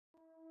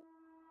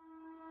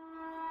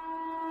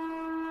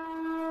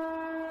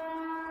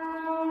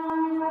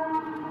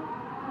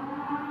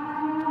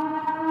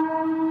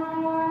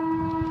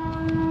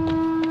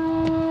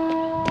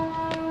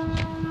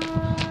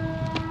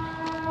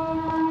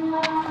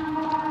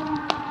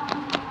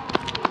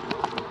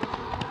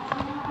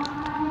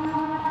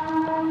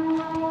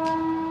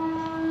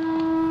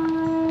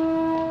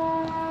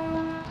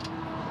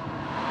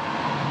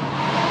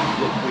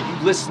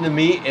listen to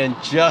me and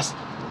just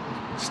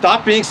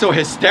stop being so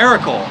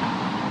hysterical?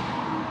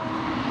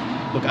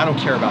 Look, I don't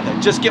care about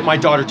that. Just get my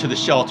daughter to the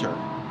shelter.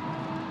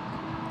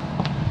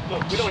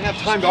 Look, we don't have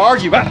time to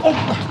argue about it. Oh,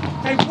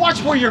 hey,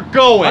 watch where you're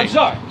going. I'm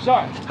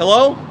sorry.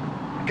 Hello?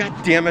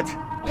 God damn it.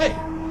 Hey,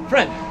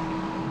 friend,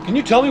 can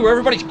you tell me where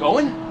everybody's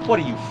going? What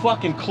are you,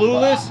 fucking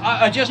clueless?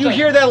 I just... You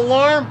hear that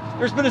alarm?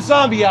 There's been a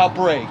zombie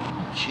outbreak.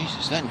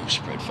 Jesus, that news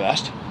spread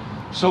fast.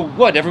 So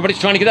what, everybody's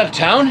trying to get out of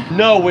town?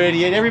 No,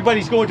 idiot.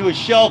 Everybody's going to a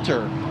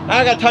shelter.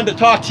 I don't got time to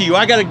talk to you.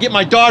 I gotta get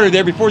my daughter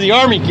there before the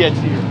army gets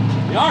here.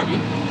 The army?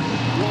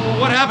 Well,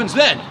 what happens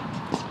then?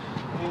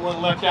 Anyone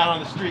left out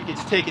on the street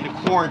gets taken to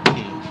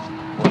quarantine.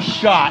 Or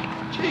shot.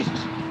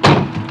 Jesus.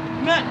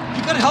 Man,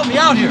 you gotta help me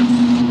out here.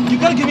 You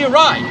gotta give me a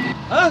ride.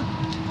 Huh?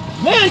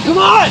 Man, come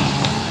on!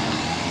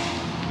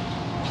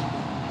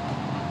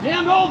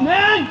 Damn old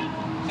man!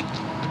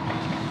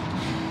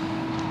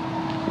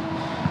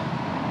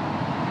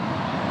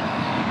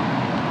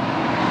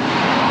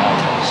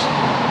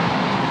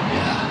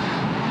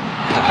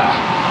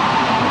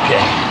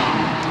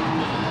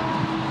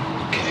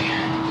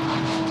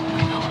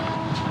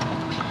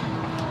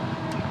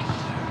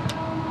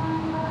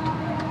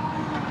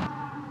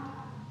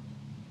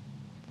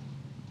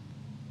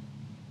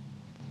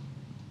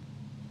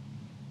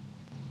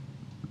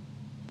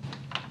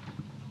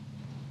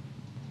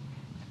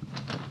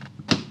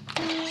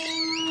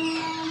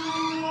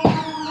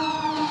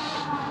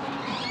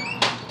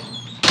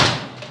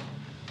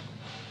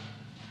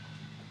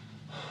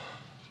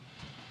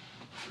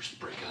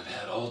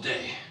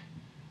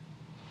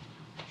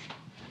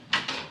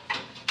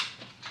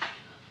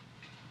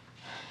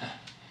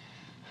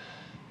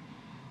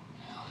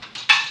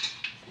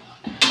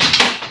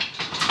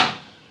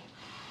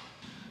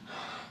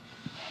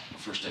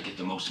 First I get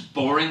the most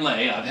boring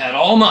lay I've had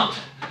all month.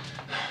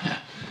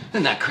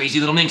 Then that crazy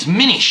little minx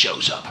Minnie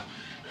shows up.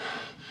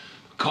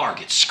 Car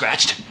gets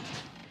scratched.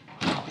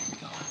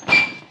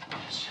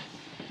 Yes.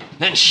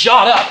 Then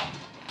shot up.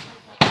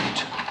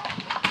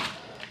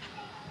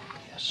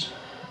 Yes.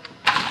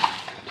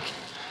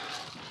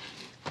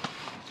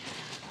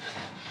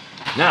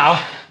 Now,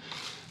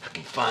 I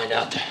can find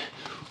out that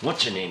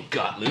what's-her-name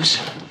got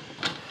loose.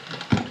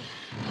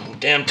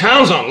 Damn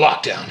town's on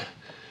lockdown.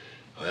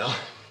 Well,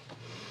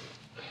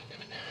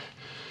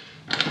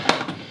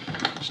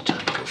 it's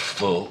time to go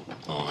full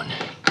on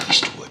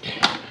Eastwood.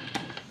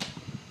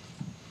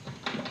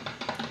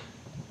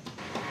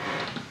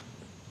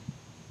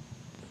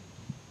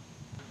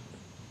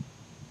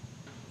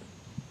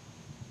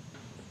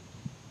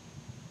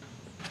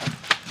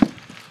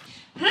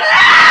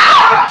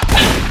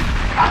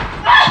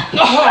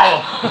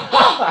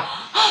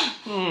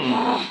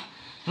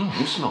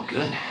 You smell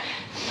good.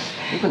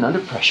 Even under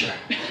pressure.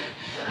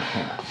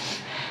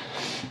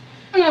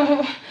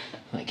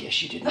 I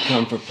guess you didn't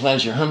come for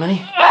pleasure, huh,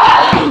 Minnie?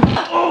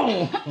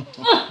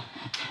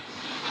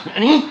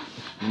 Minnie,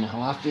 you know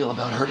how I feel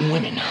about hurting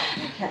women.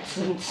 That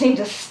didn't seem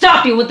to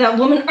stop you with that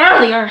woman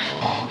earlier.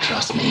 Oh,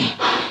 trust me.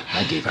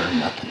 I gave her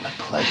nothing but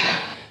pleasure.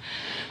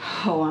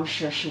 Oh, I'm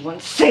sure she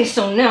wouldn't say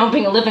so now,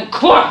 being a living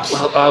corpse.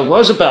 Well, I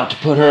was about to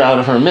put her out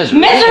of her misery.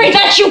 Misery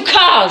that you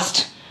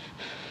caused!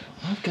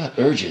 I've got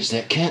urges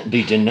that can't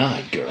be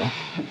denied, girl.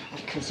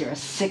 Because you're a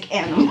sick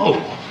animal.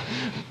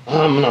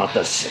 Oh, I'm not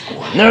the sick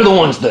one. They're the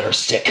ones that are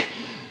sick.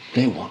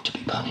 They want to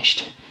be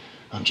punished.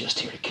 I'm just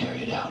here to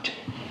carry it out.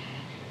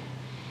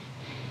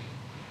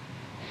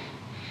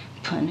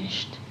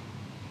 Punished?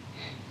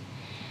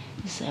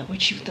 Is that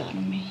what you thought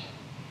of me?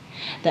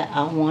 That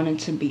I wanted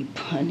to be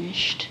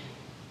punished?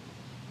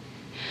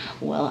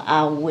 Well,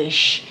 I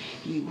wish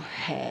you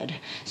had,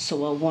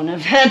 so I wouldn't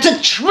have had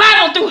to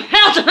travel through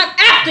hell to hunt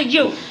after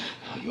you!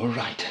 Oh, you're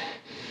right.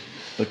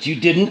 But you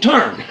didn't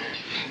turn.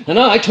 And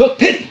I took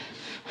pity.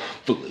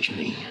 Foolish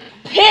me.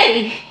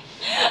 Pity?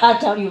 I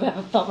doubt you've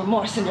ever felt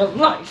remorse in your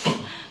life.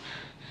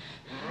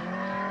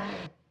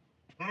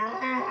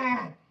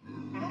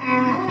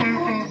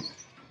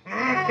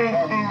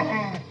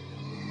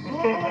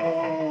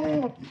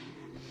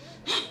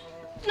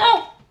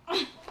 No!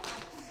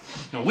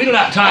 No, we don't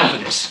have time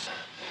for this.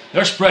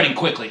 They're spreading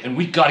quickly, and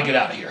we've got to get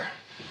out of here.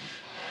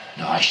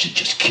 No, I should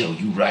just kill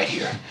you right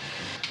here.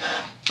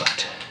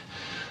 But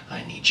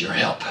I need your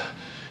help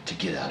to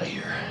get out of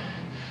here.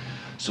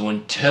 So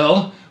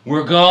until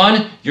we're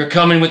gone, you're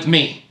coming with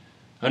me.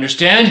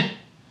 Understand?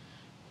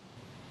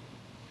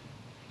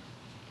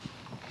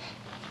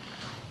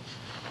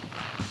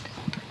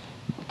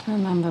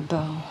 Remember,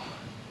 Beau,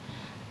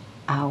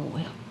 I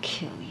will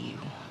kill you.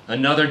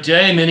 Another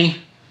day,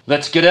 Minnie.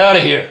 Let's get out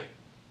of here.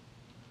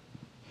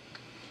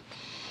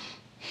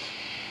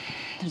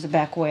 There's a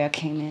back way I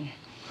came in.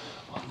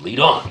 Well, lead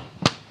on.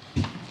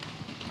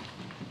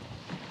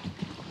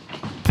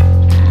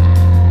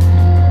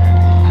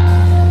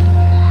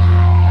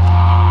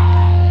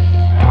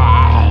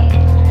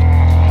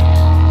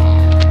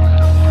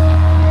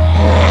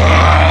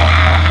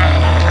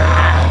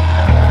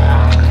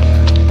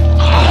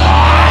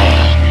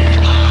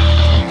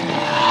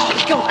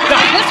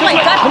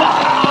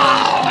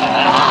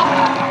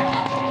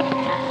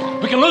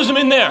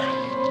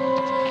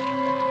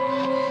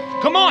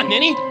 on,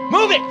 Ninny.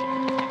 Move it.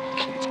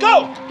 Let's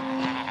go.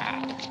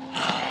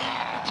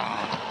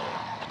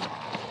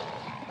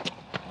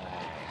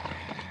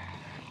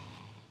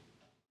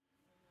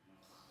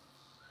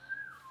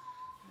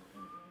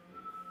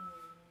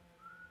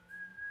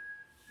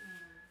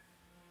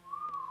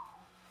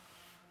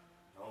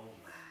 Oh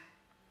my.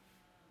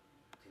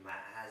 Do my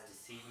eyes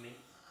deceive me?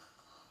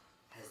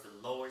 Has the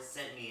Lord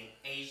sent me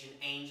an Asian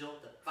angel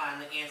to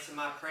finally answer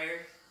my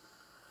prayers?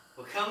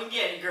 Well, come and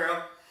get it,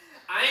 girl.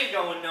 I ain't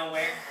going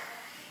nowhere.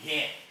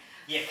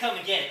 Yeah, come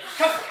and get it.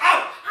 Come,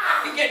 ow!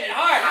 You're getting it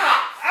hard.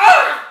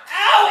 Ow!